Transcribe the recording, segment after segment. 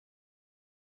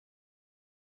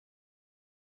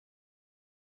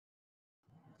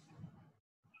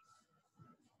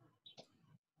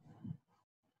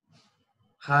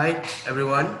Hi,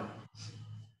 everyone.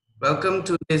 Welcome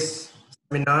to this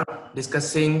seminar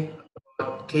discussing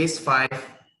about case 5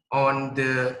 on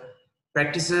the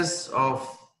practices of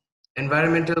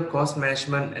environmental cost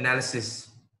management analysis.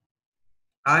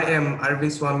 I am Arvind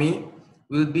Swami,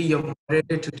 will be your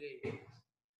moderator today.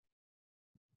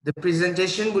 The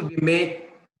presentation will be made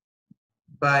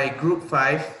by Group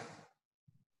 5,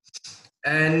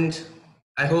 and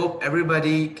I hope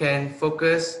everybody can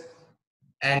focus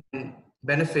and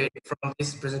benefit from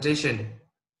this presentation.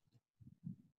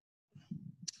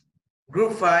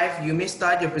 Group 5, you may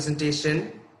start your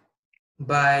presentation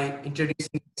by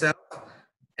introducing yourself,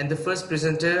 and the first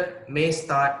presenter may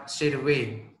start straight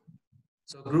away.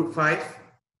 So Group 5,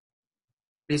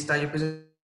 please start your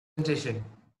presentation.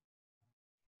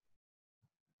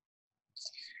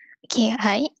 Okay,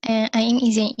 hi. I am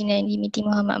Izan Inani Miti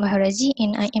Muhammad Baharaji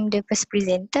and I am the first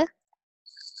presenter.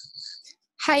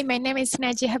 Hi, my name is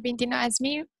Najihah binti Nur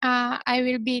Azmi. I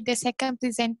will be the second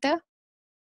presenter.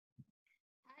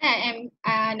 Hi,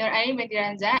 I am Nur Ain binti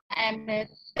Ranza. I am the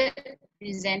third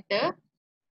presenter.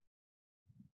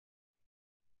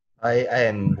 Hi,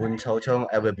 I am Boon Chao Chong.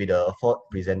 I will be the fourth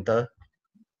presenter.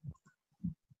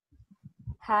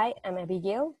 Hi, I'm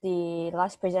Abigail, the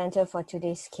last presenter for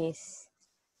today's case.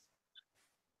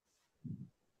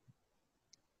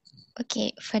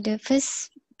 Okay, for the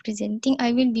first presenting,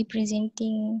 I will be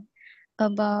presenting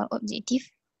about objective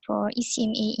for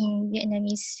ECMA in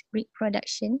Vietnamese brick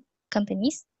production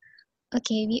companies.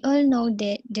 Okay, we all know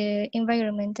that the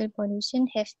environmental pollution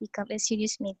has become a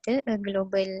serious matter, a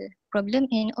global problem,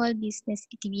 and all business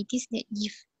activities that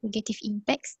give negative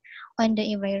impacts on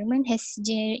the environment has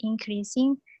generated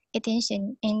increasing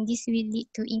attention, and this will lead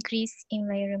to increased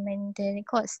environmental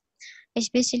costs,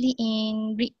 especially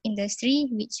in brick industry,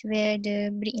 where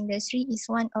the brick industry is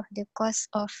one of the cause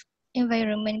of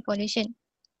environment pollution.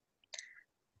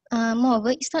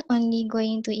 Moreover, it's not only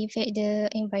going to affect the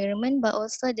environment, but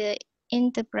also the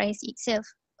enterprise itself.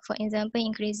 For example,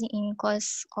 increasing in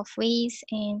cost of waste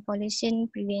and pollution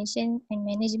prevention and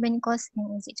management costs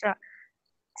and etc.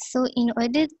 So in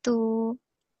order to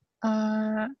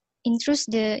introduce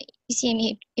the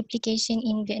ECMA application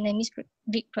in Vietnamese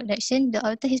brick production, the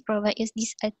author has provided us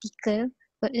this article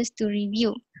for us to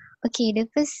review. Okay, the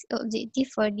first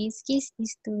objective for this case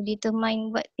is to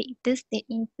determine what factors that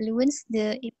influence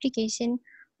the application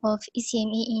of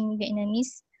ECMA in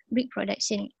Vietnamese brick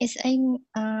production. As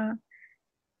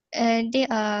there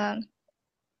are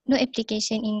no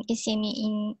application in ECMA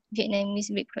in Vietnamese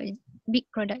brick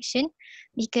production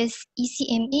because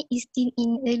ECMA is still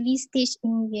in early stage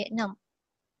in Vietnam.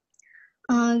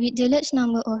 With the large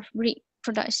number of brick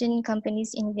production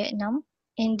companies in Vietnam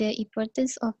and the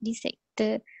importance of this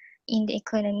sector in the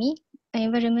economy,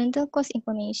 environmental cost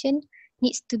information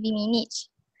needs to be managed.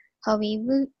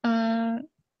 However,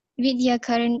 with their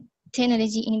current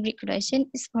technology in brick production,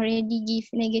 it's already give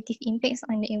negative impacts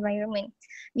on the environment.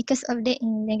 Because of the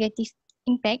negative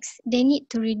impacts, they need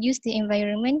to reduce the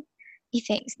environment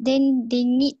effects. Then they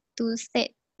need to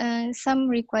set some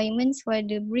requirements for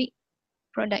the brick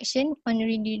production on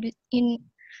reducing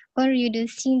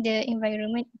the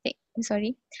environment effect.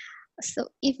 So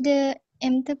if the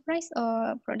enterprise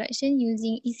or production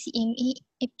using ECMA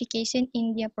application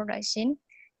in their production,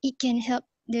 it can help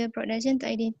the production to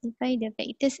identify the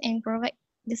factors and provide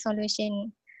the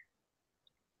solution.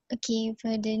 Okay,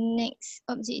 for the next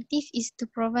objective is to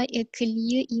provide a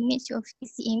clear image of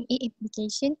ECMA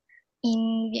application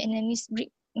in Vietnamese brick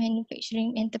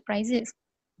manufacturing enterprises.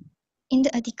 In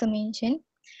the article mentioned,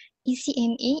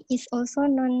 ECMA is also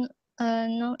known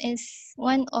as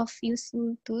one of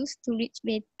useful tools to reach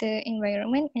better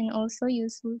environment and also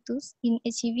useful tools in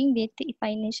achieving better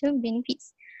financial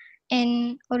benefits,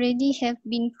 and already have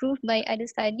been proved by other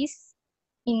studies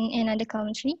in another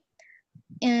country.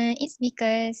 It's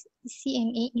because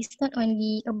CMA is not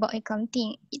only about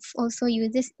accounting, it's also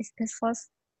uses as a source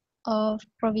of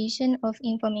provision of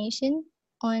information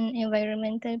on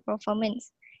environmental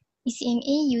performance.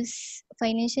 ECMA use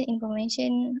financial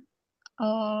information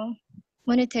or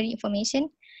monetary information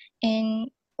and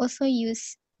also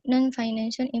use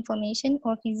non-financial information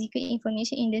or physical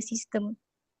information in the system.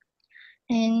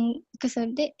 And because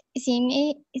of that,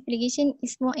 ECMA application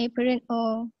is more apparent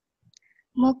or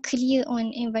more clear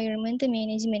on environmental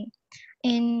management.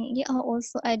 And there are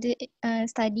also other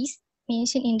studies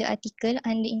mentioned in the article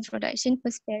under introduction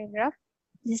first paragraph.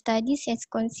 The studies has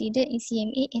considered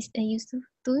ECMA as a useful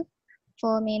tool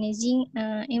for managing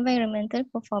environmental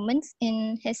performance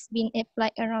and has been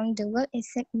applied around the world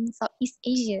except in Southeast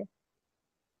Asia,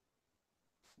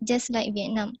 just like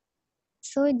Vietnam.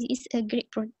 So this is a great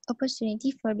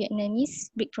opportunity for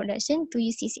Vietnamese brick production to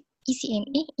use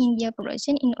ECMA in their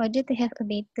production in order to have a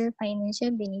better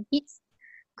financial benefits,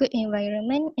 good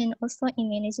environment, and also in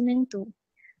management too.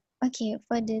 Okay,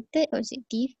 for the third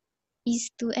objective is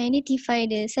to identify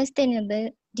the sustainable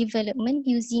development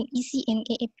using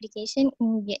ECMA application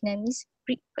in Vietnamese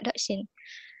brick production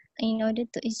in order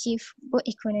to achieve both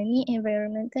economy,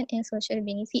 environmental, and social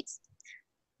benefits.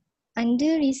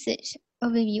 Under research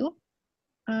overview,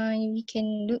 we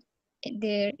can look at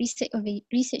the research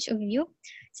overview.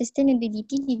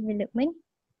 Sustainability development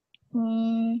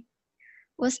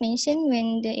was mentioned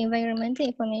when the environmental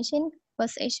information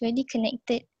was actually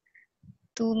connected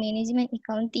to management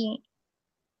accounting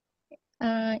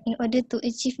in order to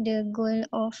achieve the goal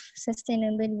of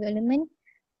sustainable development.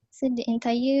 So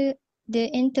the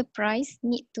enterprise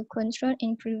need to control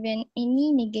and prevent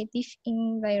any negative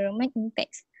environment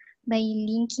impacts by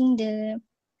linking the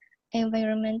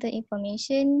environmental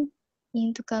information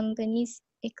into company's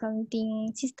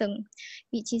accounting system,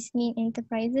 which is mean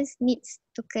enterprises needs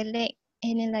to collect,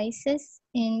 analysis,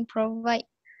 and provide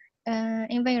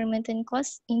environmental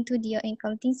costs into their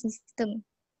accounting system.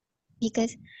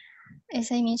 Because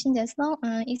as I mentioned just now,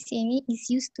 ECMA is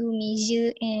used to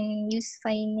measure and use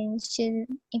financial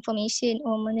information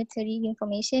or monetary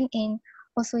information, and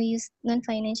also use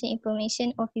non-financial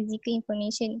information or physical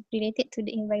information related to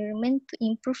the environment to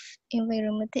improve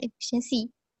environmental efficiency.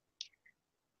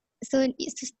 So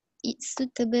it's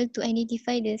suitable to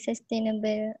identify the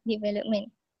sustainable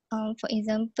development. For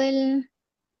example,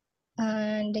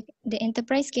 the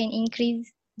enterprise can increasing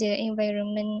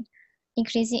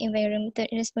environmental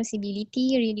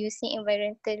responsibility, reducing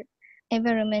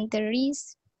environmental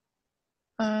risk,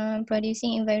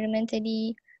 producing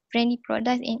environmentally friendly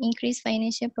products, and increase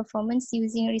financial performance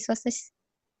using resources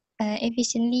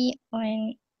efficiently,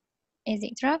 and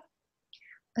etc.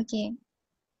 Okay.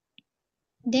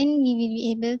 Then we will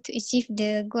be able to achieve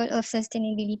the goal of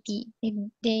sustainability if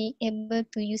they able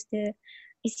to use the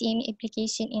ECMA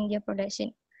application in their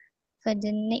production. For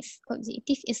the next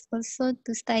objective is also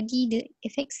to study the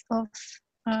effects of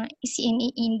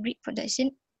ECMA in brick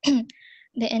production,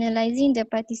 the analyzing the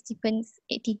participants'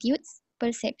 attitudes,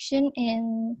 perception,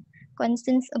 and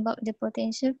concerns about the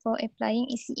potential for applying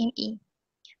ECMA.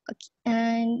 Okay,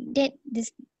 and that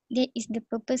is the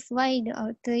purpose why the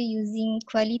author using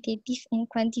qualitative and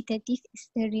quantitative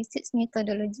research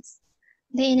methodologies.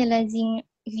 The analyzing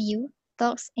view,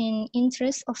 thoughts, and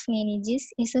interests of managers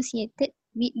associated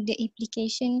with the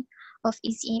application of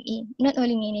ECMA. Not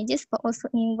only managers, but also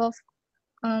involve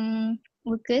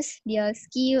workers, their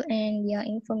skill, and their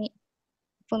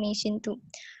information too.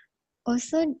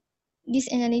 Also, this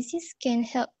analysis can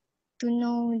help to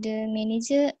know the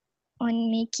manager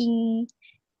on making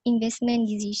investment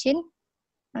decision.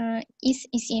 Is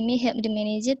ECMA help the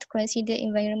manager to consider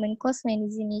environment cost when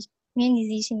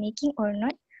decision making or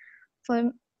not?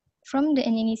 From the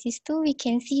analysis too, we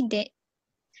can see that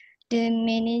the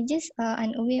managers are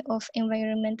unaware of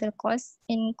environmental costs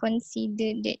and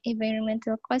consider the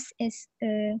environmental costs as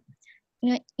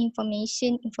not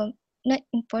important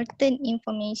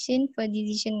information for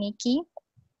decision making.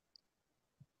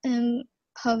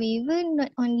 However,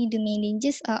 not only the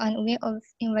managers are unaware of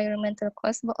environmental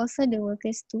costs, but also the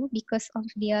workers too, because of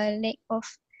their lack of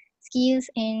skills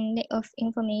and lack of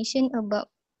information about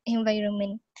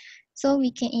environment. So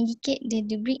we can indicate that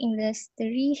the brick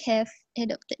industry have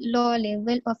adopted low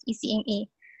level of ECMA.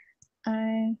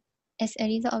 As a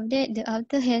result of that, the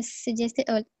author has suggested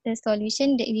a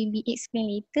solution that will be explained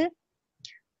later.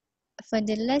 For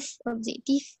the last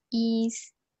objective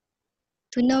is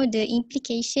to know the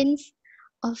implications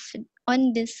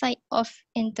on the side of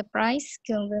enterprise,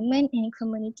 government, and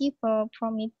community for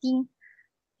promoting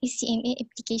ECMA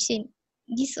application.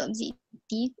 This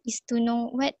objective is to know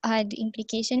what are the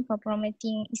implications for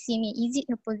promoting ECMA. Is it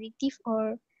a positive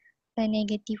or a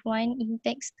negative one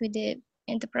impacts to the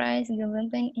enterprise,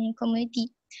 government, and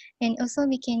community? And also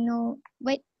we can know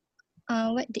what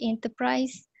the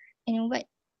enterprise and what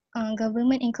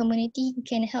government and community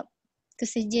can help to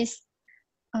suggest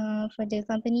for the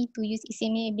company to use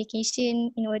ECMA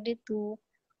application in order to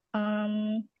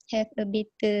have a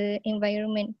better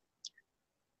environment.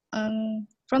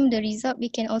 From the result, we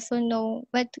can also know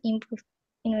what to improve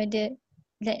in order,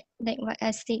 like what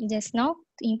I said just now,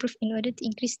 to improve in order to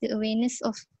increase the awareness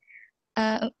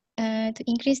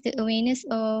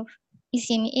of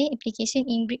ECMA application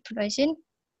in brick production.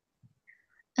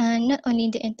 Not only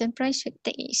the enterprise should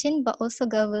take action, but also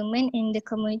government and the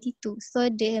community too. So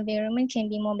the environment can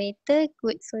be more better,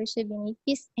 good social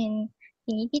benefits and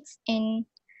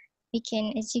we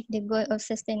can achieve the goal of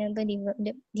sustainable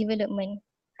development.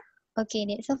 Okay,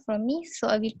 that's all from me. So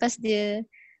I will pass to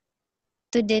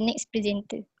the next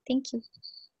presenter. Thank you.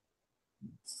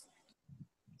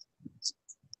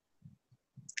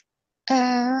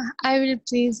 I will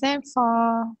present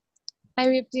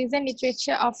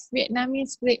literature of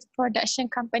Vietnamese grape production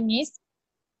companies.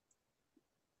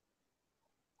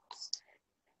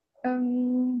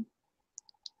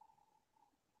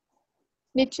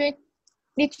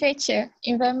 Literature.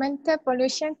 Environmental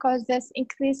pollution causes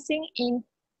increasing in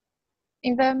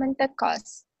environmental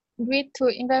costs due to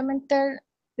environmental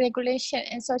regulation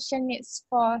and social needs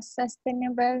for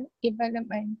sustainable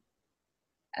development.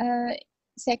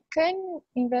 Second,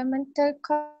 environmental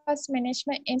cost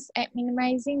management aims at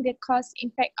minimizing the cost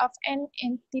impact of an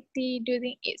entity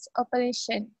during its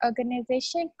operation.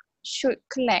 Organization should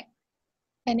collect,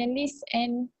 analyze,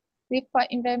 and report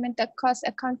environmental cost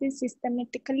accounting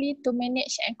systematically to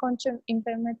manage and control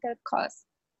environmental costs.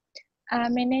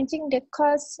 Managing the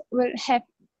costs will have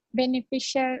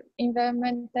beneficial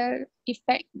environmental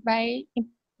effect by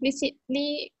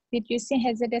implicitly reducing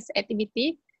hazardous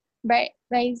activity, by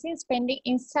raising spending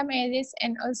in some areas,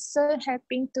 and also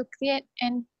helping to create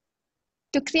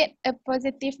a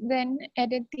positive brand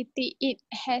identity. It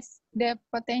has the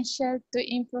potential to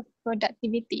improve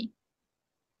productivity.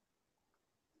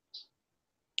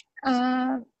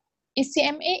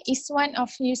 ECMA is one of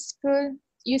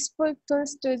useful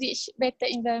tools to reach better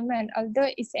environment. Although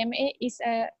ECMA is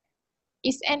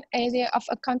an area of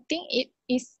accounting, it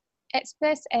is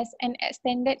expressed as an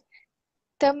extended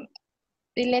term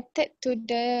related to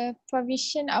the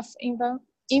provision of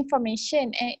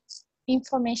information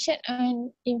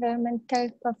on environmental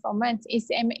performance.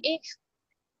 ECMA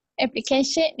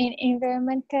application in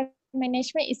environmental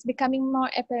management is becoming more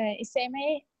apparent.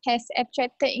 ECMA has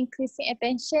attracted increasing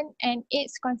attention and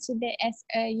is considered as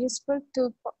a useful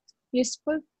tool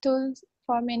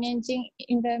for managing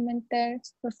environmental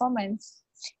performance.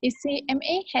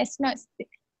 ECMA has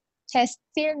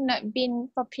still not been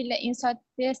popular in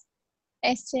Southeast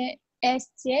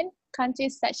Asian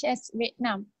countries such as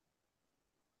Vietnam.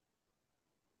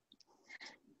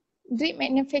 Grape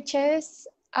manufacturers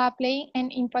are playing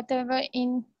an important role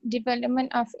in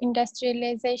development of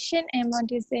industrialization and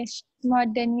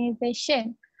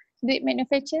modernization. Grape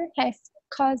manufacture has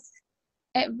caused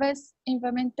adverse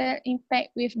environmental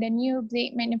impact with the new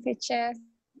grape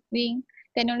manufacturing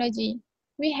technology.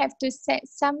 We have to set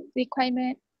some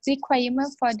requirement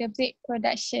for the grape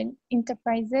production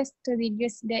enterprises to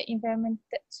reduce the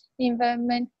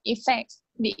environment effect.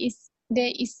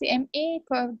 The ECMA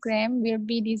program will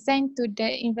be designed to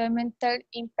the environmental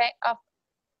impact of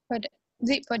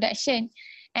grape production,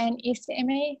 and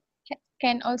ECMA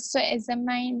can also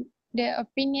examine the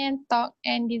opinion, thought,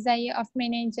 and desire of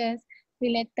managers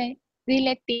relating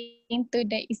to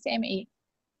the ECMA.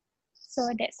 So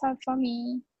that's all for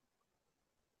me.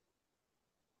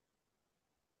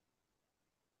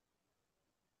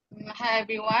 Hi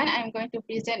everyone, I'm going to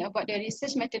present about the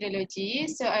research methodology.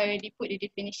 So I already put the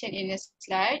definition in the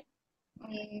slide.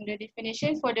 The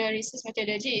definition for the research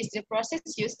methodology is the process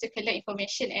used to collect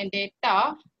information and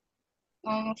data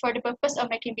for the purpose of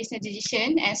making business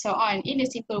decisions and so on. In the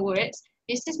simple words,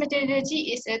 research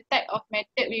methodology is a type of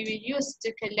method we will use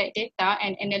to collect data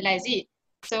and analyze it.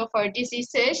 So for this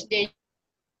research, they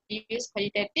use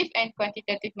qualitative and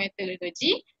quantitative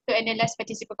methodology to analyze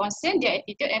participant concern, their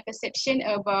attitude and perception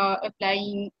about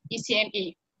applying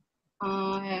ECMA.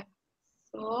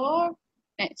 So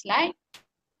next slide.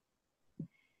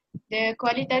 The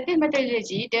qualitative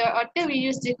methodology, the author will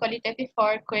use the qualitative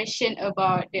for question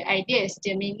about the ideas,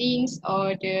 the meanings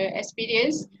or the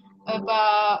experience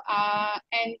about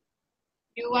and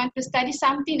you want to study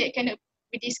something that cannot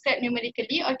be described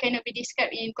numerically or cannot be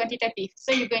described in quantitative.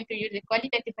 So you're going to use the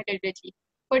qualitative methodology.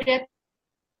 For the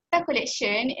data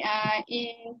collection,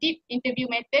 in deep interview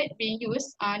method being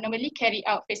used, normally carried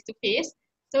out face-to-face.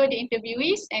 So the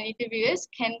interviewees and interviewers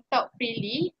can talk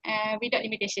freely without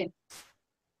limitation.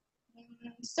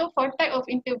 So for type of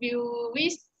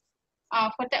interviewees,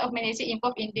 for type of manager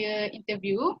involved in the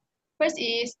interview, first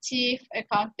is chief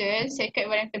accountant, second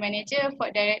environmental manager,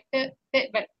 fourth director, third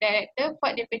director,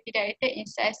 fourth deputy director in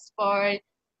size for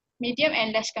medium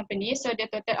and large companies. So the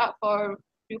total out for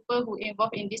people who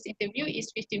involved in this interview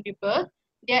is 15 people.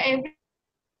 Their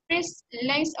average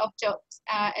length of job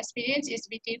experience is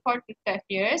between 4 to 12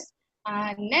 years.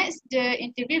 Next, the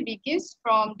interview begins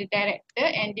from the director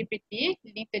and deputy,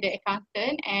 leading to the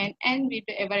accountant, and end with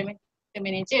the environmental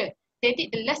manager. They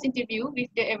did the last interview with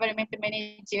the environmental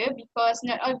manager because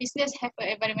not all business have an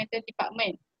environmental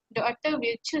department. the author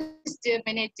will choose the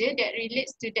manager that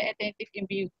relates to the alternative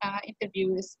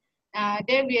interviews.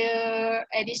 There will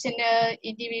additional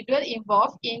individual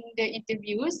involved in the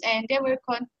interviews, and they will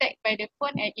contact by the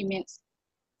phone and emails.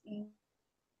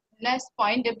 Last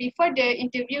point, before the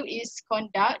interview is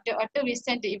conducted, the author will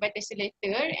send the invitation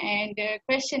letter and the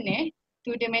questionnaire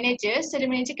to the manager, so the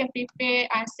manager can prepare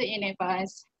answer in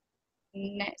advance.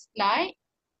 Next slide.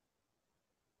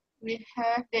 We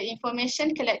have the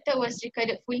information collected was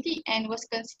recorded fully and was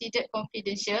considered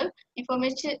confidential.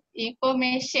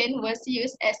 Information was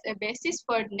used as a basis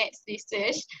for next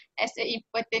research as an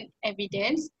important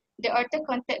evidence. The author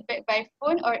contact back by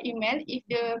phone or email if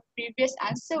the previous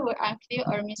answer were unclear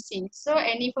or missing. So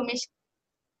any information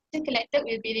collected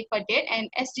will be recorded, and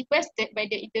as requested by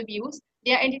the interviews,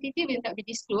 their identity will not be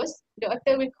disclosed. The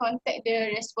author will contact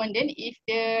the respondent if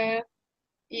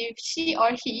she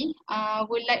or he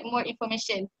would like more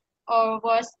information or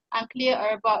was unclear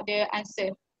about the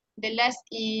answer. The last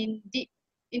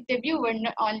interview were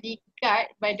not only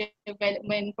guided by the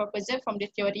development proposal from the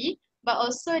theory, but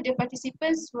also the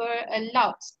participants were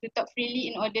allowed to talk freely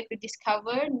in order to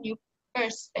discover new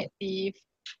perspective.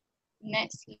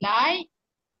 Next slide.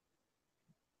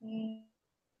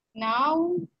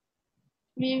 Now,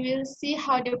 we will see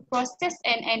how the process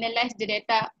and analyze the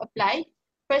data apply.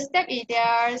 First step is they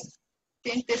are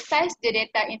synthesize the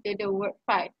data into the Word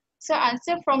file. So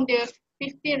answer from the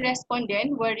 15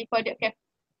 respondents were recorded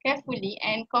carefully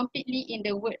and completely in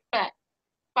the Word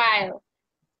file.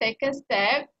 Second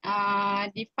step,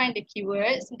 define the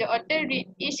keywords. The author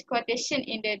read each quotation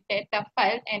in the data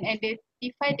file and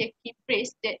identify the key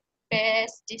phrase that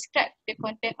best describe the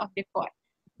content of the quote.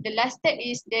 The last step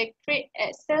is they create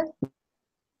Excel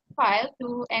file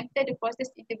to enter the process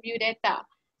interview data.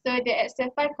 So the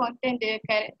Excel file contains the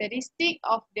characteristic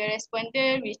of the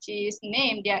respondent, which is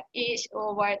name, their age,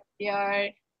 or what their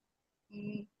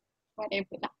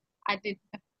whatever other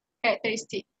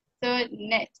characteristic. So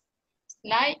next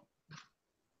slide.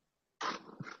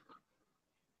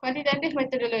 Quantitative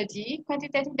methodology.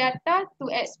 Quantitative data to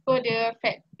explore the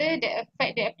factor that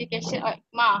affect the application of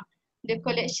MA. The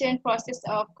collection process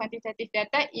of quantitative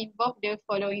data involve the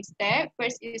following steps.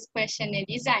 First is questionnaire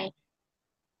design.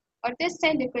 Authors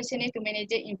send the questionnaire to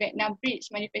manager in Vietnamese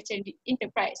manufacturing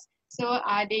enterprise. So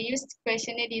they use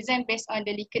questionnaire design based on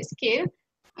the Likert scale.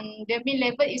 The mean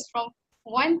level is from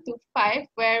 1 to 5,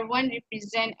 where 1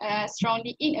 represent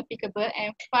strongly inapplicable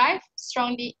and 5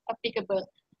 strongly applicable.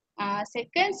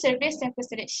 Second, survey sample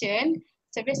selection.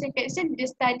 Survey selection, the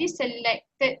study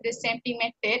selected the sampling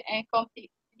method and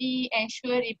completely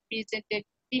ensure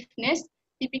representativeness,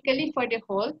 typically for the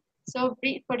whole. So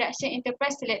breed production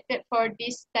enterprise selected for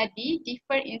this study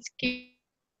differ in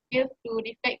scale to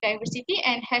reflect diversity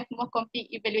and have more complete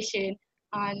evaluation.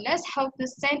 Last, how to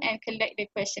send and collect the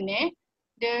questionnaire.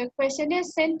 The questionnaire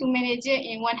sent to manager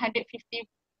in 150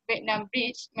 Vietnam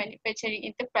Bridge manufacturing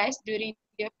enterprise during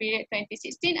the period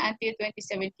 2016 until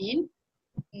 2017.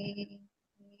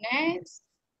 Next,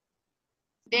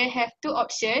 they have two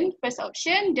options. First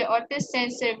option, the author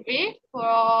sends survey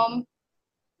from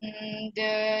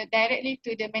directly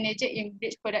to the manager in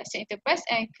bridge production enterprise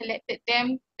and collected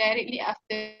them directly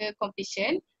after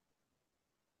completion.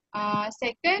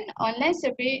 Second, online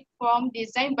survey form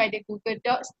designed by the Google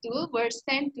Docs tool were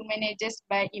sent to managers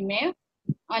by email.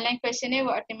 Online questionnaire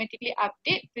will automatically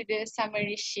update to the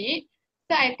summary sheet.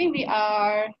 So I think we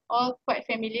are all quite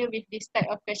familiar with this type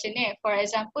of questionnaire. For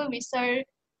example, we saw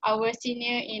our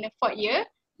senior in the 4th year.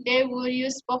 They will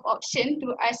use both options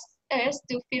to ask us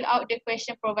to fill out the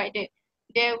question provided.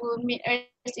 They will meet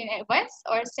us in advance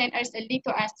or send us a link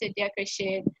to answer their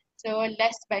question. So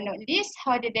last but not least,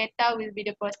 how the data will be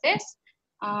the process.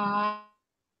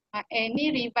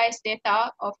 Any revised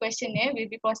data of questionnaire will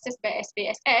be processed by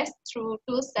SPSS through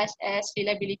tools such as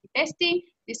reliability testing,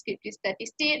 descriptive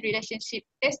statistics, relationship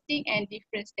testing, and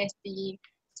difference testing.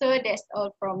 So that's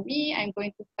all from me. I'm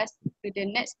going to pass to the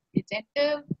next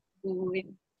presenter,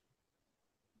 Boon.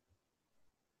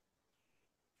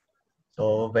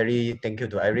 So very thank you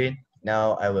to Irene.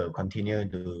 Now I will continue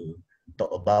to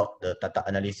talk about the data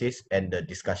analysis and the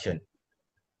discussion.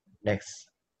 Next.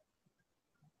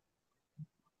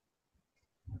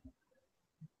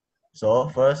 So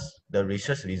first, the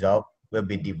research result will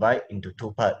be divided into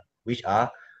two parts, which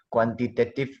are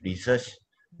quantitative research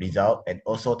result and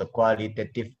also the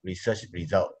qualitative research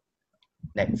result.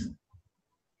 Next.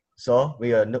 So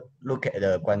we will look at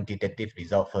the quantitative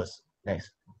result first. Next.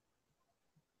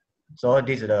 So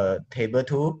this is the table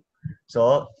 2.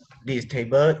 So this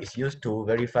table is used to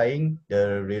verifying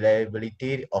the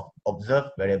reliability of observed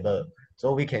variable.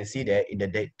 So we can see that in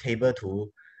the table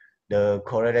 2, the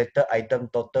correlated item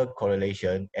total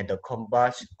correlation and the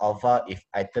combust alpha if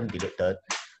item deleted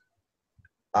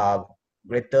are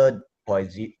greater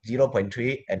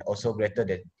 0.3 and also greater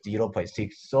than 0.6.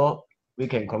 So we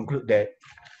can conclude that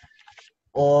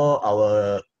all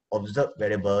our observed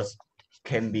variables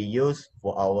can be used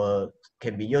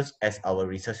as our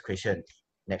research question.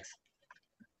 Next.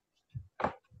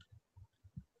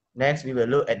 Next, we will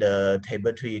look at the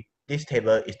table 3. This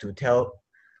table is to tell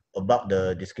about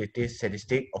the descriptive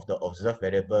statistic of the observed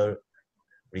variable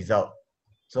result.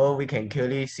 So we can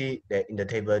clearly see that in the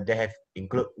table they have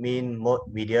include mean, mode,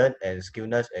 median, and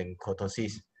skewness and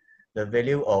kurtosis. The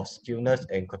value of skewness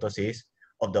and kurtosis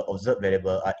of the observed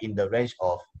variable are in the range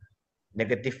of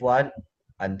 -1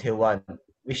 until 1,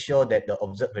 which show that the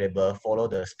observed variable follow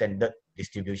the standard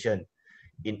distribution.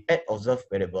 In at observed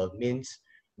variable means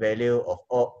value of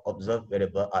all observed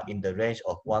variable are in the range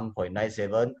of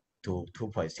 1.97 to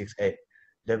 2.68.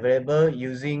 The variable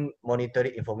using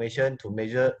monetary information to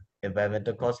measure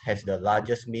environmental cost has the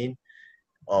largest mean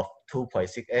of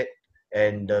 2.68,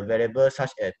 and the variable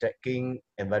such as tracking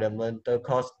environmental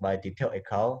cost by detailed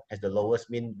account has the lowest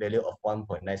mean value of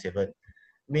 1.97.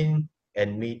 Mean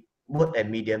and mode and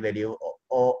median value of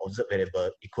all observed variable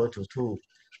equal to 2,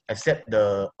 except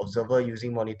the observer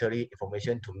using monetary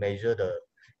information to measure the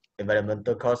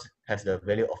environmental cost has the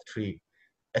value of 3.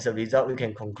 As a result, we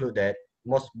can conclude that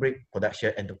most brick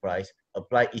production enterprise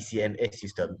apply ECMA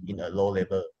system in a low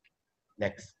level.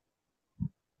 Next.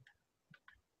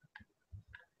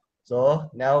 So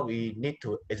now we need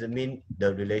to examine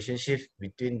the relationship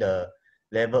between the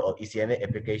level of ECMA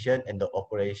application and the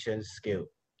operation scale.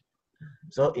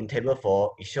 So in table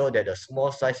 4, it shows that a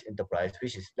small size enterprise,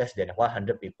 which is less than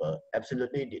 100 people,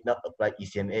 absolutely did not apply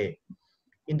ECMA.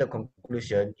 In the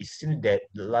conclusion, it seems that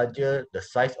the larger the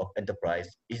size of enterprise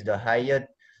is, the higher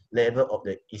level of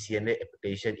the ECMA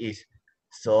application is.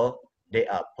 So they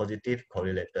are positive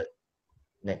correlated.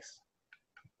 Next.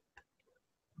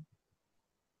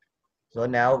 So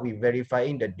now we're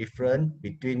verifying the difference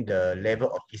between the level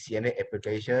of ECMA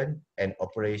application and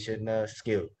operational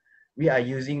skill. We are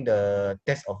using the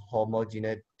test of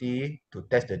homogeneity to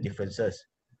test the differences.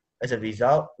 As a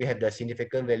result, we have the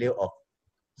significant value of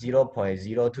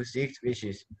 0.026, which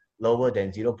is lower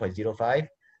than 0.05.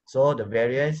 So the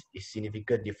variance is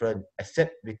significant different,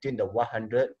 except between the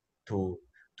 100 to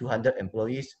 200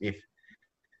 employees. With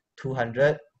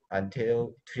 200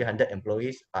 until 300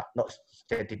 employees are not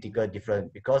statistically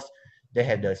different because they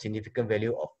have the significant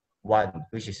value of 1,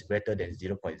 which is greater than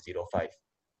 0.05.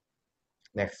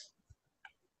 Next.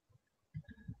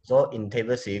 So in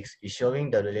table 6, is showing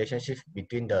the relationship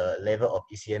between the level of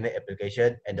ECMA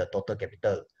application and the total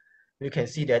capital. We can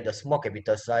see that the small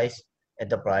capital size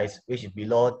enterprise, which is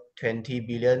below 20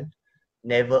 billion,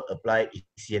 never apply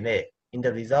ECMA. In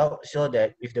the result, show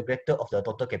that with the greater of the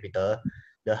total capital,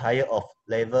 the higher of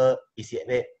level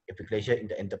ECMA application in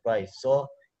the enterprise. So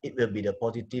it will be the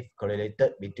positive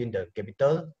correlated between the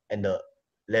capital and the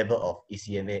level of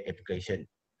ECMA application.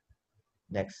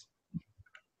 Next.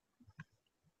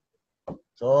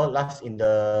 So last in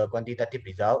the quantitative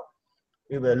result,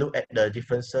 we will look at the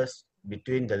differences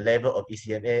between the level of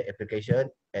ECMA application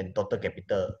and total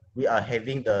capital. We are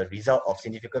having the result of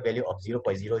significant value of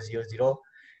 0.000,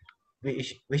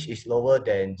 which is lower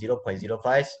than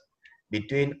 0.05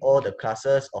 between all the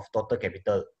classes of total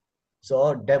capital.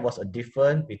 So there was a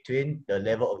difference between the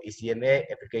level of ECMA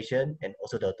application and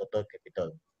also the total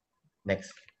capital.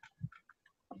 Next.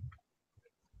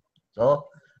 So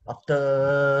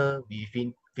after we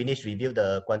finish review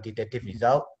the quantitative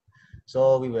result,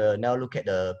 so we will now look at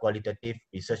the qualitative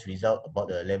research result about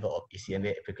the level of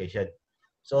ECMA application.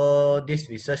 So this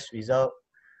research result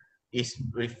is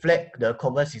reflect the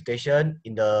common situation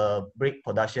in the brick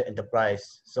production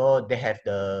enterprise. So they have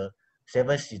the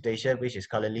 7 situation which is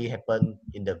currently happen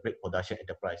in the brick production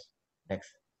enterprise.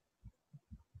 Next.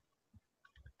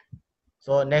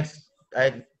 So next,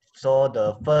 so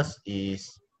the first is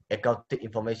accounting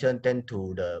information tend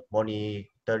to the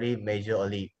monetary measure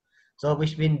only. So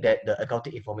which means that the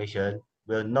accounting information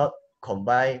will not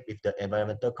combine with the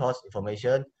environmental cost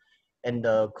information, and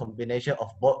the combination of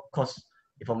both cost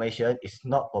information is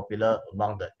not popular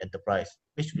among the enterprise,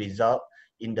 which result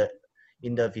in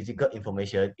the physical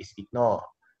information is ignored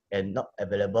and not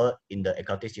available in the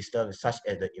accounting system, such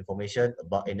as the information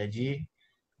about energy,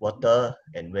 water,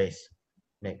 and waste.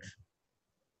 Next.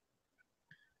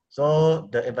 So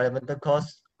the environmental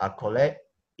costs are collected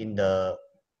in the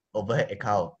overhead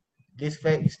account. This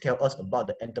fact is tell us about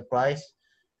the enterprise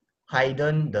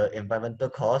hidden the environmental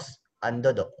costs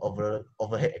under the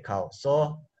overhead account.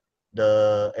 So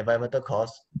the environmental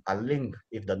costs are linked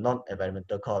with the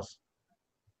non-environmental costs.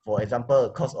 For example,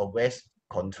 cost of waste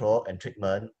control and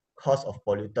treatment, cost of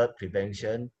pollutant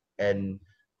prevention and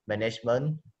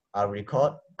management are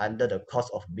recorded under the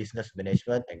cost of business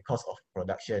management and cost of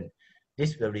production.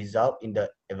 This will result in the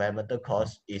environmental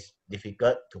cost is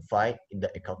difficult to find in the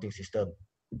accounting system.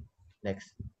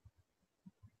 Next.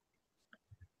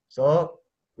 So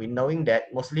we knowing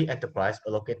that mostly enterprise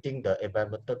allocating the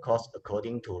environmental cost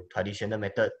according to traditional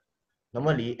method.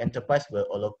 Normally, enterprise will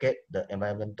allocate the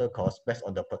environmental cost based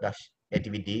on the production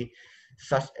activity,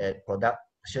 such as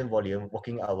production volume,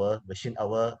 working hour, machine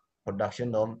hour,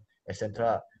 production norm,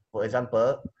 etc. For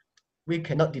example, we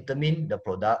cannot determine the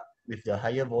product with the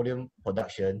higher volume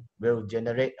production will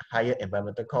generate higher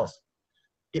environmental cost.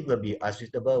 It will be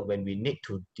unsuitable when we need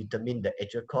to determine the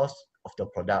actual cost of the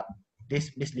product.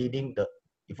 This misleading the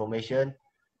information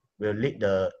will lead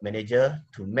the manager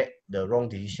to make the wrong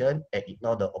decision and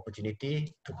ignore the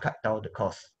opportunity to cut down the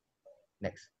cost.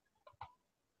 Next.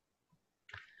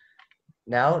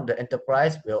 Now, the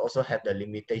enterprise will also have the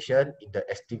limitation in the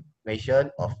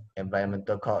estimation of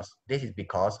environmental costs. This is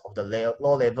because of the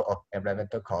low level of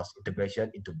environmental cost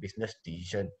integration into business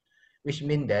decision, which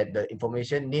means that the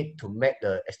information need to make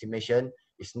the estimation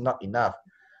is not enough.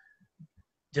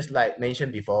 Just like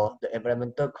mentioned before, the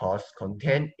environmental costs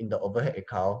contained in the overhead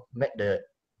account make the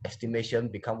estimation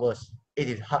become worse. It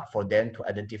is hard for them to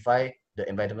identify the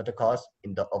environmental costs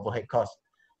in the overhead costs.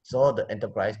 So the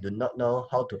enterprise do not know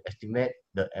how to estimate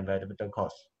the environmental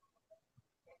costs.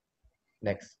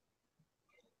 Next.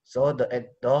 So the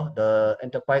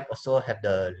enterprise also have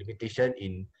the limitation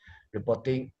in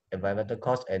reporting environmental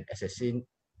costs and assessing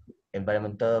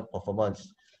environmental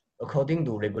performance. According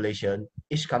to regulation,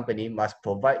 each company must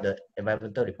provide the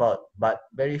environmental report, but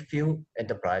very few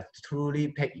enterprises truly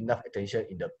pay enough attention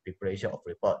in the preparation of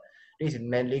report. This is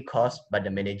mainly caused by the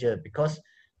manager because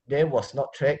they was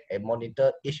not track and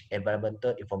monitor each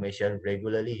environmental information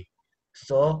regularly.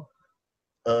 So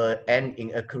an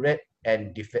inaccurate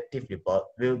and defective report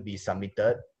will be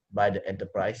submitted by the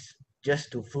enterprise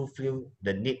just to fulfill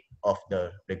the need of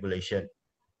the regulation.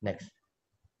 Next.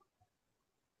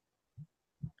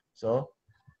 So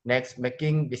next,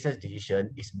 making business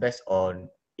decision is based on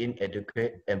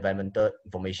inadequate environmental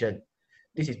information.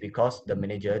 This is because the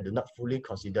manager do not fully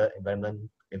consider environment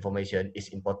information is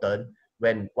important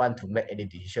when want to make any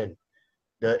decision.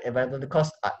 The environmental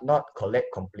costs are not collected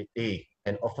completely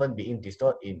and often being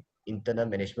distorted in internal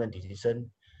management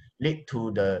decision lead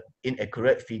to the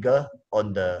inaccurate figure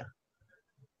on the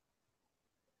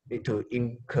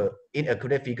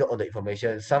inaccurate figure on the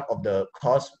information. Some of the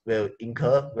costs will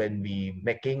incur when we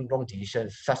making wrong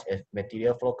decisions, such as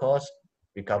material flow costs,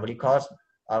 recovery costs,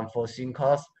 unforeseen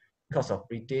costs, cost of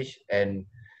British and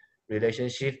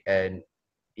relationship and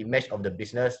image of the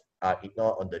business are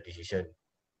ignored on the decision.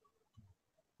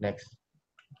 Next.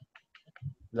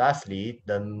 Lastly,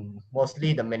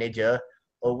 mostly the manager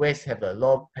always have a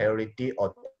low priority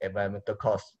on environmental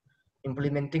costs.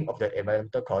 Implementing of the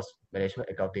environmental cost management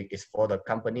accounting is for the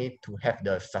company to have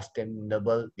the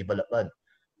sustainable development.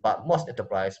 But most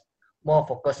enterprise more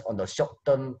focus on the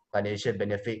short-term financial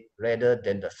benefit rather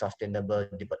than the sustainable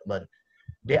development.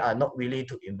 They are not willing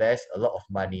to invest a lot of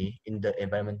money in the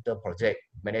environmental project.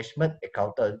 Management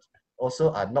accountants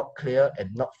also are not clear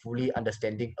and not fully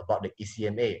understanding about the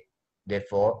ECMA.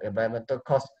 Therefore, environmental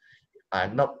costs are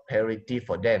not priority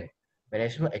for them.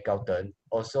 Management accountant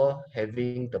also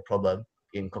having the problem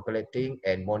in calculating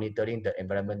and monitoring the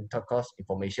environmental cost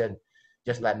information,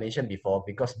 just like mentioned before,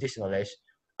 because this knowledge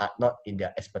are not in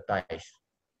their expertise.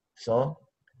 So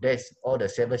that's all the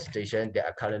 7 situations that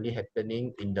are currently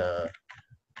happening in the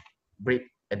brick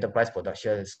enterprise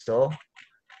production. So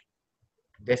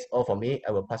that's all for me.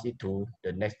 I will pass it to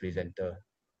the next presenter.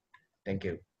 Thank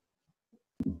you.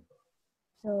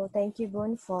 So thank you,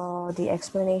 Boon, for the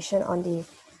explanation on the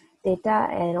data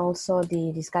and also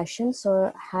the discussion.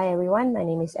 So hi, everyone. My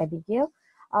name is Abigail.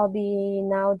 I'll be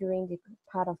now doing the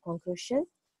part of conclusion.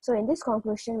 So in this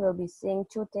conclusion, we'll be seeing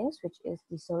 2 things, which is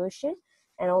the solution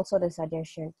and also the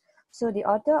suggestion. So the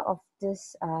author of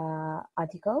this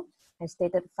article has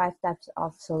stated 5 types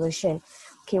of solution.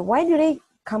 Okay, why do they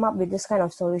come up with this kind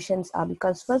of solutions?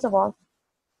 Because first of all,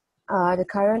 the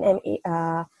current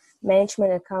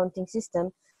management accounting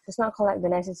system does not collect the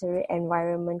necessary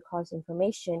environment cost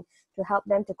information to help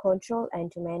them to control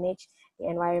and to manage the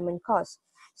environment costs.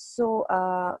 So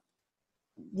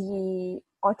the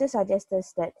author suggests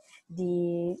us that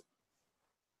the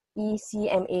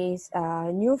ECMA's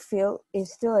new field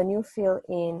is still a new field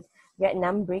in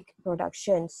Vietnam brick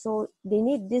production. So they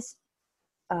need this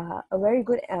a very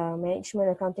good management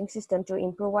accounting system to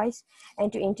improvise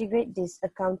and to integrate this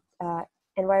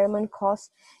environment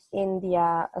cost in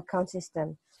their account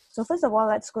system. So first of all,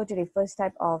 let's go to the first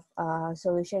type of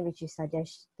solution which is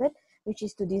suggested, which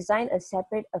is to design a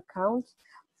separate account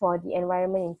for the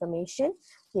environment information.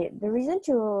 Okay, the reason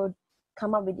to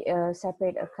come up with a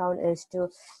separate account is to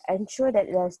ensure that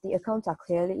the accounts are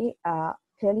clearly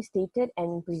stated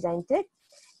and presented,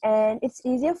 and it's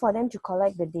easier for them to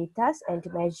collect the data and to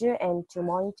measure and to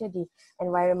monitor the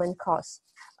environment costs.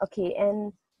 Okay,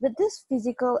 and with this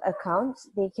physical accounts,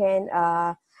 they can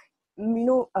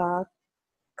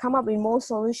come up with more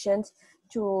solutions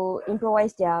to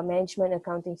improvise their management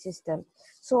accounting system.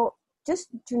 So just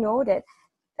to know that,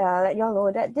 let y'all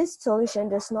know that this solution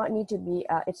does not need to be,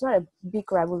 it's not a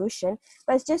big revolution,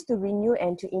 but it's just to renew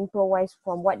and to improvise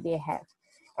from what they have.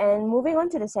 And moving on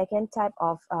to the second type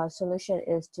of solution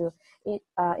is to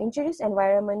introduce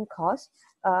environment costs.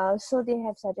 So they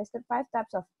have suggested 5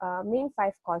 types of main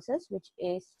 5 causes, which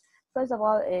is, first of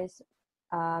all, is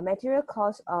material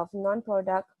cost of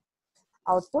non-product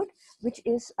output, which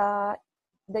is the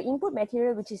input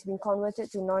material which is being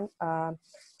converted to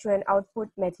an output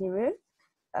material,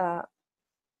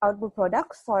 output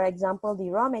products. For example, the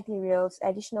raw materials,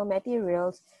 additional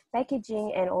materials,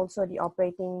 packaging, and also the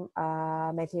operating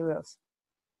materials.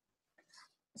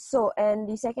 So, and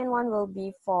the second one will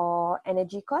be for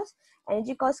energy costs.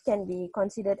 Energy costs can be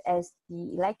considered as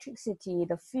the electricity,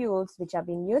 the fuels which are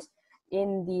being used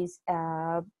in these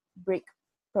brick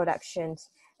productions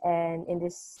and in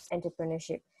this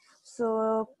entrepreneurship.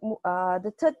 So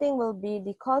the third thing will be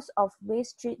the cost of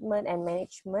waste treatment and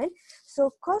management.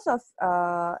 So cost of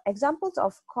examples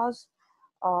of cost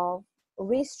of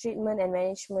waste treatment and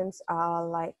management are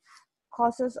like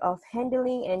costs of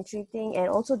handling and treating and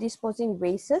also disposing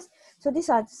wastes. So these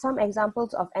are some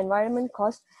examples of environment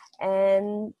costs.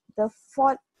 And the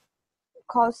fourth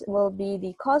cost will be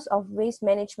the cost of waste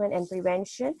management and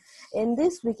prevention. In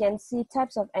this, we can see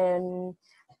types of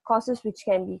costs which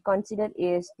can be considered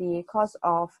is the cost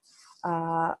of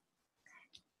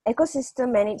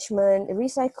ecosystem management,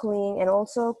 recycling, and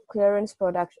also clearance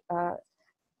product,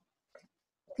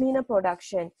 cleaner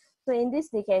production. So in this,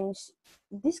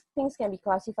 these things can be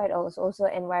classified as also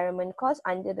environment costs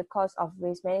under the cost of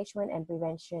waste management and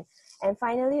prevention. And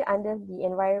finally, under the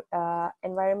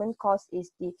environment cost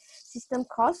is the system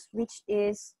cost, which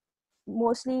is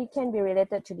mostly can be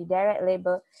related to the direct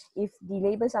labor. If the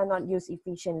labors are not used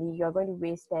efficiently, you're going to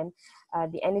waste them,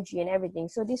 the energy and everything.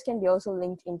 So this can be also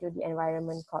linked into the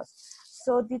environment cost.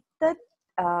 So the third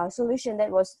solution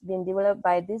that was being developed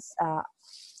by this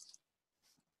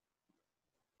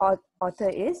author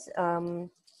is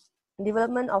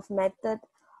development of method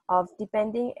of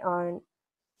depending on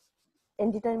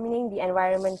in determining the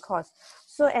environment cost.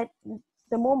 So at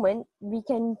the moment,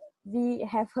 we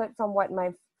have heard from what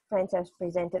my friends have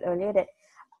presented earlier that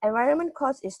environment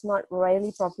cost is not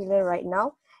really popular right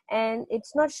now, and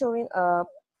it's not showing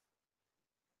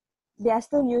they are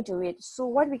still new to it. So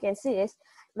what we can say is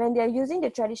when they are using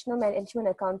the traditional management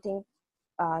accounting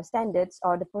standards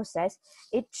or the process,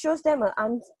 it shows them an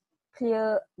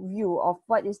unclear view of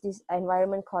what is these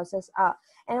environment causes are,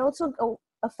 and also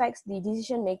affects the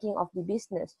decision making of the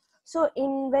business. So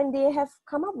when they have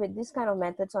come up with this kind of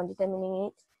methods on determining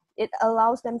it, it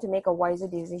allows them to make a wiser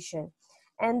decision.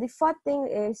 And the fourth thing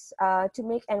is to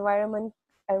make environment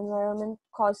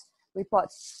cost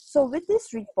reports. So with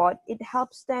this report, it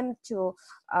helps them to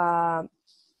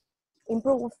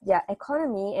improve their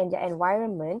economy and their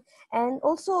environment, and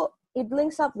also it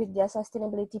links up with their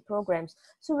sustainability programs.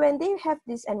 So when they have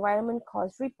this environment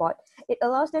cost report, it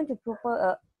allows them to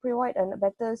provide a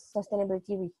better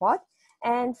sustainability report.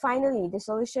 And finally, the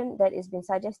solution that is being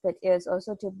suggested is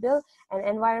also to build an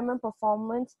environment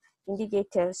performance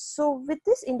indicator. So with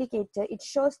this indicator, it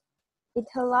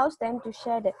allows them to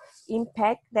share the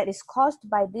impact that is caused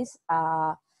by these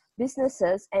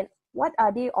businesses, and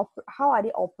how are they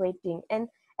operating, and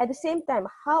at the same time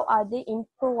how are they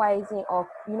improvising or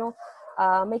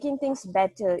making things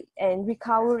better and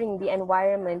recovering the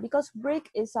environment, because brick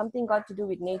is something got to do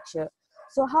with nature.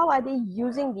 So how are they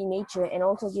using the nature and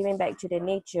also giving back to the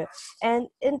nature? And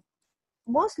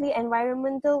mostly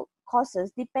environmental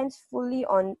causes depends fully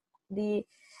on the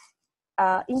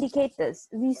indicators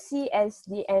we see as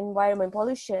the environment,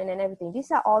 pollution and everything.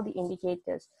 These are all the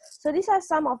indicators. So these are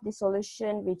some of the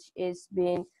solution which is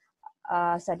being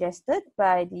suggested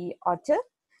by the author.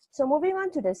 So moving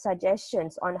on to the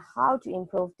suggestions on how to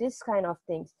improve this kind of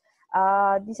things.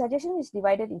 The suggestion is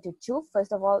divided into two.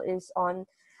 First of all is on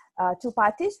two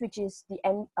parties, which is the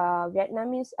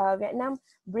Vietnamese Vietnam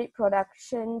breed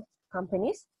production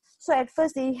companies. So at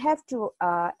first they have to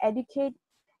educate.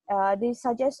 They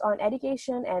suggest on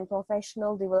education and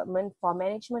professional development for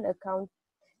management,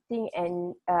 accounting,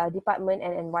 and department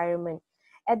and environment.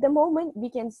 At the moment, we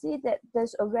can see that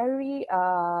there's a very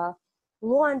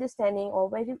low understanding,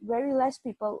 or very less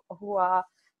people who are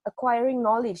acquiring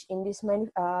knowledge in this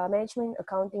management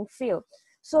accounting field.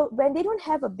 So when they don't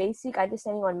have a basic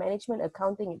understanding on management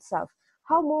accounting itself,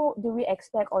 how more do we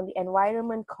expect on the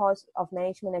environment cost of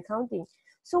management accounting?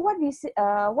 So what is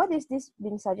this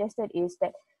being suggested is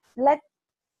that let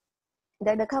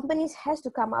that the companies has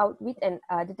to come out with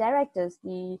the directors,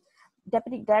 the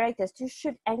deputy directors,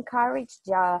 should encourage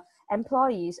their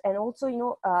employees, and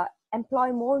also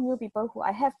employ more new people who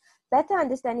have better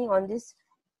understanding on this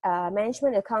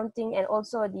management accounting and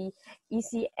also the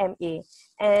ECMA.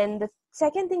 And the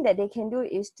second thing that they can do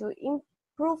is to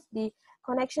improve the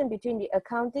connection between the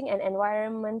accounting and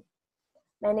environment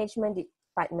management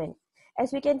department.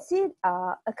 As we can see,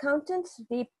 accountants,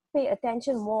 they pay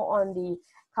attention more on the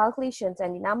calculations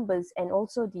and the numbers, and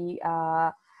also the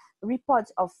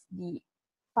reports of the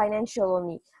financial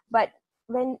only. But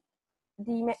when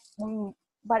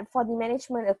but for the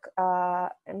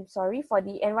for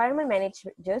the environment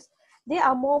managers, they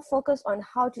are more focused on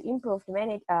how to improve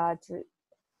the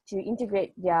to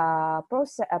integrate their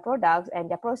products and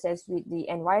their process with the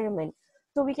environment.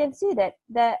 So we can see that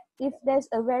if there's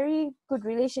a very good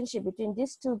relationship between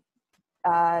these two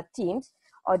teams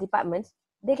or departments,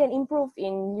 they can improve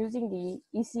in using the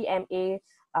ECMA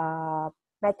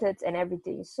methods and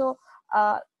everything. So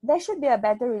there should be a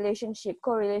better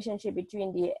correlationship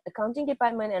between the accounting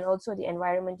department and also the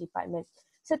environment department.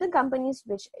 Certain companies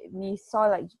which we saw,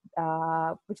 like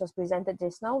which was presented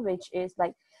just now, which is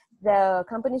like the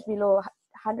companies below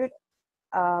 100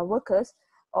 workers,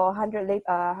 or 100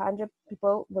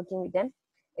 people working with them,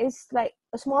 is like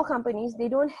a small companies. They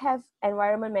don't have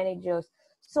environment managers.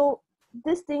 So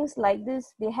these things like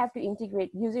this, they have to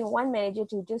integrate using one manager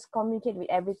to just communicate with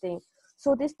everything.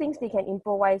 So these things they can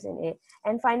improvise in it.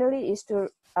 And finally is to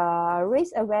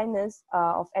raise awareness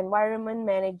of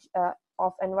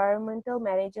environmental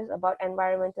managers about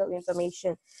environmental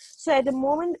information. So at the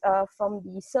moment, from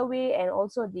the survey and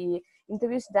also the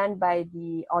interviews done by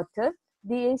the author,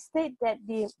 they state that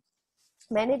the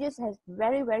managers has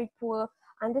very poor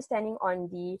understanding on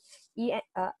the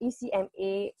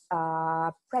ECMA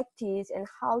practice, and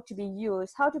how to be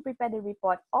used, how to prepare the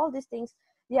report. All these things,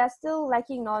 they are still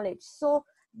lacking knowledge. So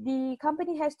the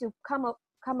company has to come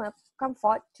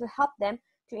forth to help them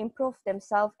to improve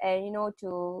themselves, and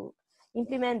to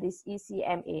implement this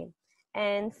ECMA.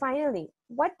 And finally,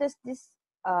 what the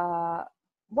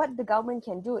government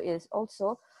can do is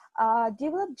also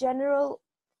develop general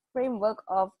framework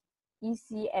of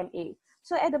ECMA.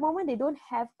 So at the moment, they don't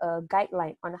have a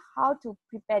guideline on how to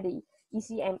prepare the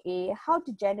ECMA, how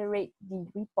to generate the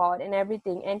report and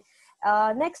everything. And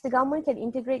next, the government can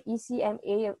integrate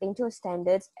ECMA into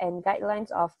standards and guidelines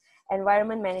of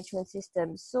environment management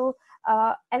systems. So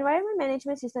environment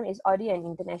management system is already an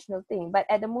international thing, but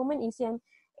at the moment, ECMA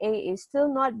is still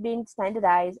not being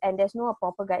standardized, and there's no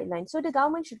proper guideline. So the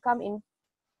government should come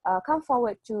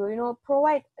forward to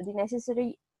provide the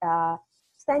necessary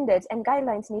standards and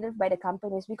guidelines needed by the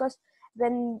companies, because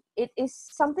when it is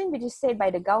something which is said by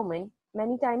the government,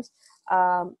 many times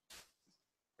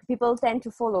people tend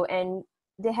to follow, and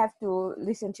they have to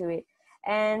listen to it.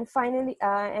 And finally,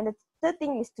 and the third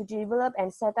thing is to develop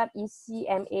and set up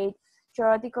ECMA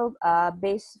theoretical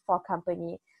base for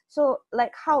company. So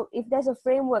like, how if there's a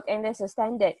framework and there's a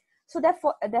standard, so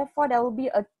therefore there will be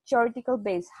a theoretical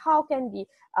base. How can the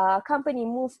company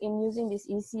move in using this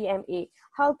ECMA?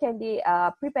 How can they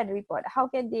prepare the report? How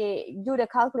can they do the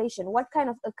calculation? What kind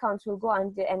of accounts will go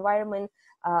on the environment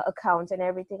accounts and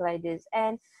everything like this?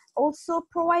 And also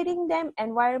providing them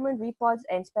environment reports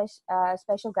and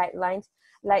special guidelines.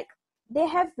 Like, they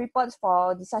have reports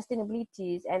for the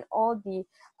sustainabilities and all the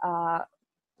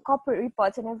corporate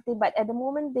reports and everything, but at the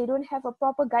moment they don't have a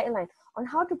proper guideline on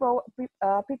how to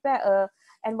prepare a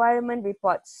environment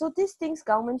report. So these things,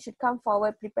 government should come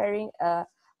forward preparing a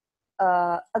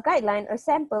guideline, a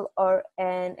sample, or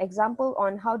an example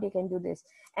on how they can do this.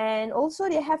 And also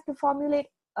they have to formulate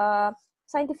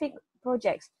scientific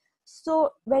projects.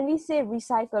 So when we say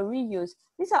recycle, reuse,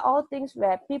 these are all things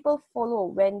where people follow.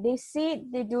 When they say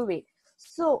it, they do it.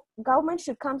 So government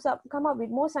should come up with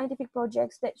more scientific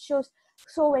projects that shows.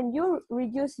 So when you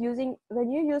use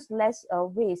less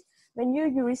waste, when you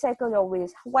recycle your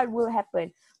waste, what will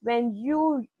happen? When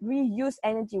you reuse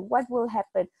energy, what will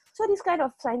happen? So this kind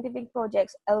of scientific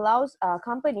projects allows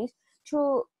companies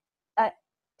to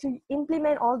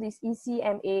implement all these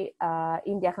ECMA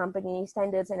in their company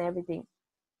standards and everything.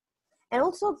 And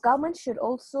also government should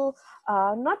also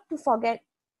not to forget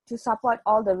to support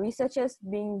all the researches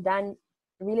being done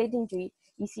relating to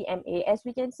ECMA. As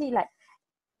we can see, like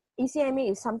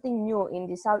ECMA is something new in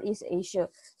the Southeast Asia.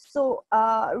 So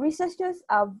researchers,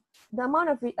 the amount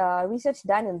of research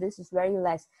done in this is very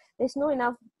less. There's no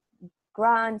enough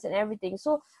grants and everything.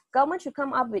 So government should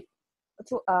come up with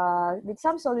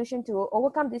some solution to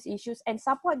overcome these issues and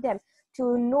support them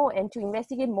to know and to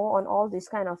investigate more on all this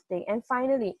kind of thing. And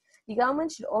finally, the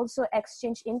government should also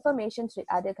exchange information with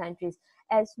other countries.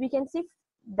 As we can see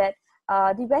that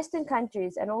the Western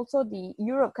countries and also the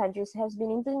Europe countries has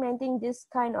been implementing this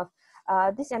kind of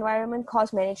this environment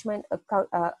cost management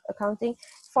accounting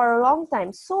for a long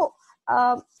time. So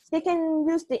they can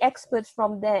use the experts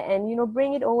from there and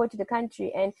bring it over to the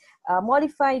country and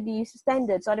modify the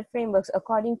standards or the frameworks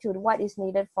according to what is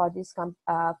needed for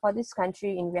this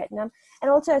country in Vietnam, and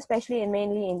also especially and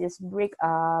mainly in this brick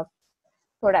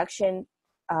production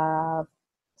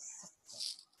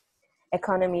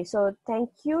economy. So thank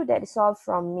you. That is all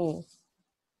from me.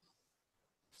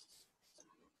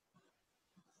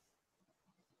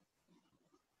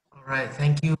 All right,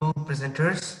 thank you,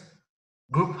 presenters.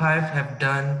 Group 5 have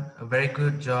done a very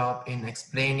good job in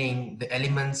explaining the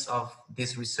elements of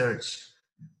this research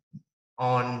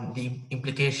on the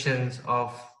implications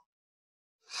of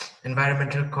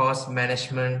environmental cost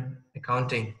management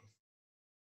accounting.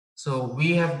 So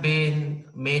we have been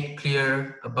made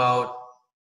clear about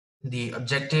the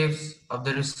objectives of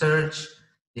the research,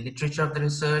 the literature of the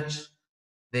research,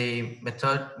 the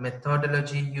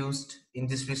methodology used in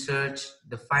this research,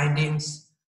 the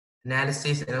findings,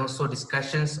 analysis, and also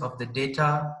discussions of the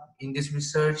data in this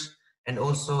research, and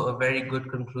also a very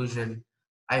good conclusion.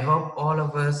 I hope all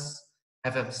of us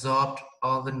have absorbed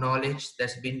all the knowledge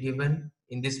that's been given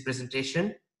in this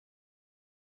presentation,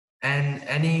 and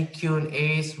any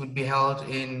Q&As would be held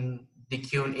in the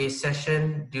Q&A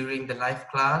session during the live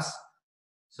class.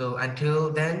 So until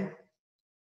then,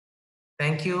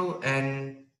 thank you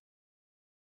and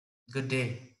good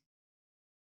day.